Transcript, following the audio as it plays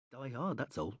Die hard,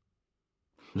 that's all.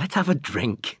 Let's have a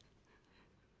drink.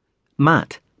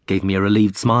 Matt gave me a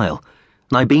relieved smile,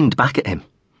 and I beamed back at him.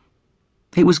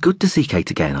 It was good to see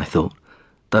Kate again, I thought,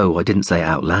 though I didn't say it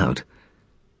out loud.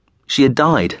 She had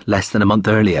died less than a month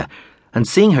earlier, and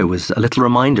seeing her was a little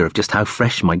reminder of just how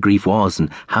fresh my grief was and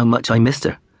how much I missed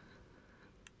her.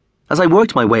 As I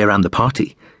worked my way around the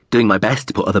party, doing my best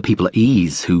to put other people at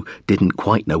ease who didn't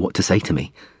quite know what to say to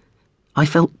me, I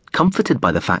felt comforted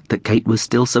by the fact that Kate was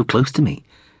still so close to me.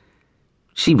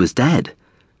 She was dead,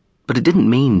 but it didn't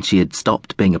mean she had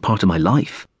stopped being a part of my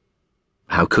life.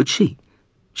 How could she?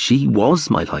 She was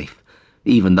my life,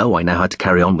 even though I now had to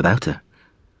carry on without her.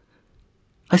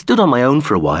 I stood on my own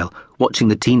for a while, watching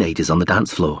the teenagers on the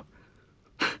dance floor.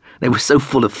 They were so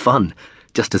full of fun,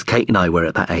 just as Kate and I were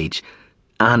at that age,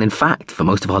 and in fact, for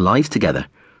most of our lives together.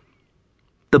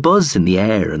 The buzz in the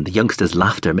air and the youngsters'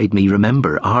 laughter made me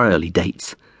remember our early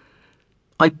dates.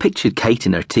 I pictured Kate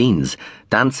in her teens,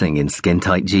 dancing in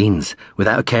skin-tight jeans,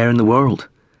 without a care in the world.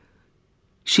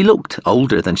 She looked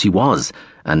older than she was,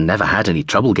 and never had any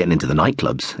trouble getting into the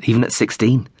nightclubs, even at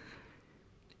 16.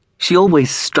 She always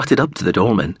strutted up to the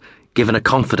doorman, giving a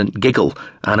confident giggle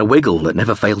and a wiggle that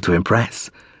never failed to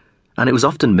impress. And it was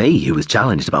often me who was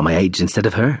challenged about my age instead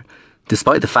of her,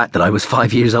 despite the fact that I was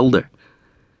 5 years older.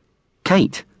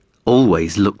 Kate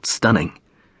always looked stunning,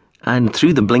 and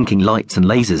through the blinking lights and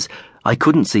lasers, I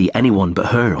couldn't see anyone but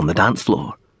her on the dance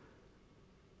floor.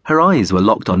 Her eyes were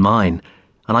locked on mine,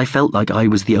 and I felt like I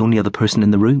was the only other person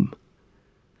in the room.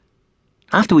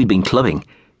 After we'd been clubbing,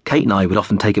 Kate and I would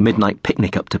often take a midnight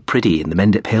picnic up to Priddy in the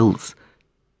Mendip Hills.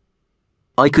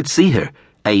 I could see her,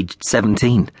 aged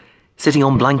 17, sitting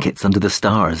on blankets under the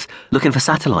stars, looking for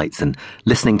satellites and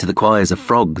listening to the choirs of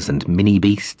frogs and mini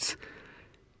beasts.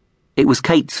 It was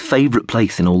Kate's favourite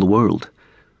place in all the world.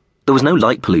 There was no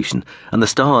light pollution, and the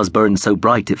stars burned so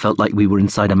bright it felt like we were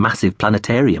inside a massive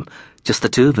planetarium, just the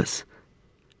two of us.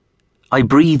 I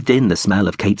breathed in the smell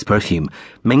of Kate's perfume,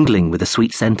 mingling with the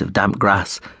sweet scent of damp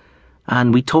grass,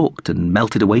 and we talked and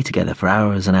melted away together for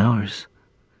hours and hours.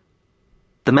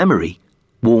 The memory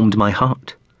warmed my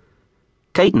heart.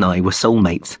 Kate and I were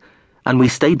soulmates, and we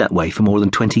stayed that way for more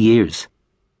than 20 years.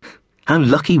 How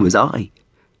lucky was I?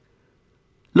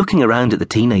 Looking around at the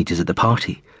teenagers at the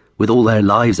party, with all their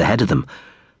lives ahead of them,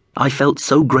 I felt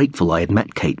so grateful I had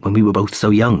met Kate when we were both so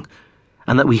young,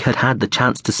 and that we had had the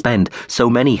chance to spend so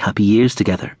many happy years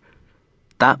together.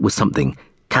 That was something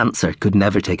cancer could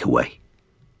never take away.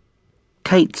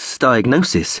 Kate's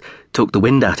diagnosis took the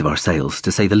wind out of our sails,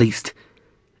 to say the least.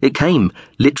 It came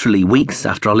literally weeks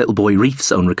after our little boy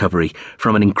Reef's own recovery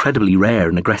from an incredibly rare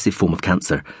and aggressive form of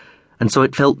cancer, and so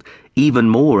it felt even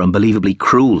more unbelievably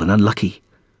cruel and unlucky.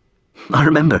 I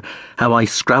remember how I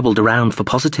scrabbled around for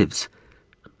positives.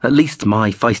 At least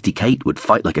my feisty Kate would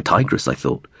fight like a tigress, I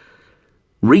thought.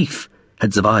 Reef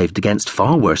had survived against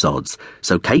far worse odds,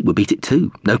 so Kate would beat it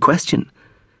too, no question.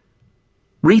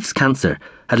 Reef's cancer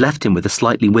had left him with a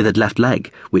slightly withered left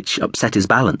leg, which upset his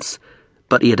balance,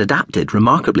 but he had adapted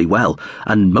remarkably well,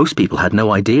 and most people had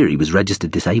no idea he was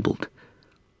registered disabled.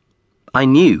 I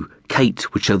knew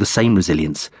Kate would show the same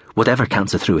resilience, whatever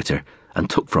cancer threw at her and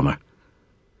took from her.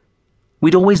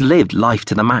 We'd always lived life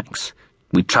to the max.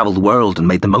 We'd travelled the world and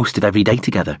made the most of every day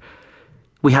together.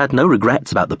 We had no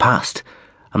regrets about the past,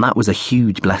 and that was a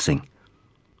huge blessing.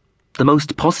 The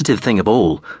most positive thing of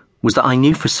all was that I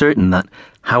knew for certain that,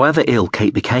 however ill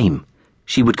Kate became,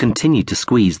 she would continue to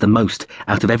squeeze the most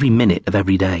out of every minute of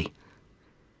every day.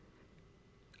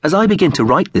 As I begin to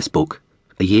write this book,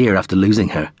 a year after losing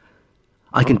her,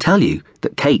 I can tell you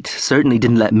that Kate certainly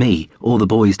didn't let me or the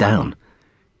boys down.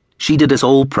 She did us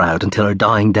all proud until her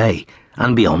dying day,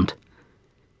 and beyond.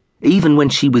 Even when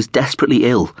she was desperately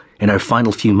ill in her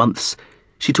final few months,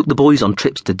 she took the boys on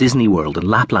trips to Disney World and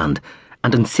Lapland,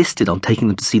 and insisted on taking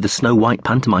them to see the Snow White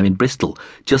pantomime in Bristol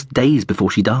just days before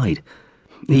she died,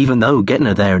 even though getting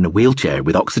her there in a wheelchair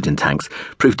with oxygen tanks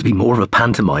proved to be more of a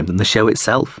pantomime than the show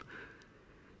itself.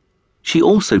 She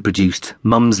also produced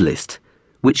Mum's List,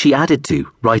 which she added to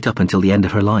right up until the end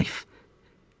of her life.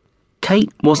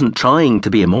 Kate wasn't trying to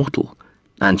be immortal,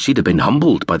 and she'd have been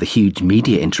humbled by the huge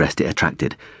media interest it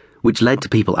attracted, which led to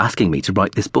people asking me to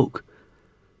write this book.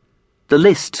 The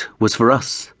list was for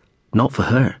us, not for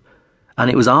her,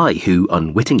 and it was I who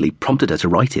unwittingly prompted her to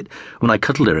write it when I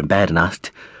cuddled her in bed and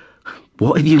asked,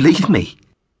 "What if you leave me?"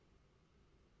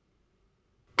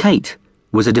 Kate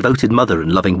was a devoted mother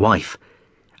and loving wife,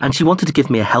 and she wanted to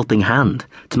give me a helping hand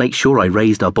to make sure I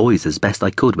raised our boys as best I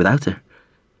could without her.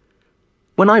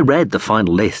 When I read the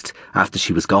final list after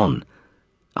she was gone,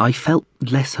 I felt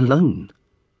less alone.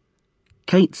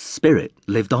 Kate's spirit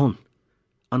lived on,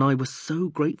 and I was so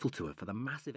grateful to her for the massive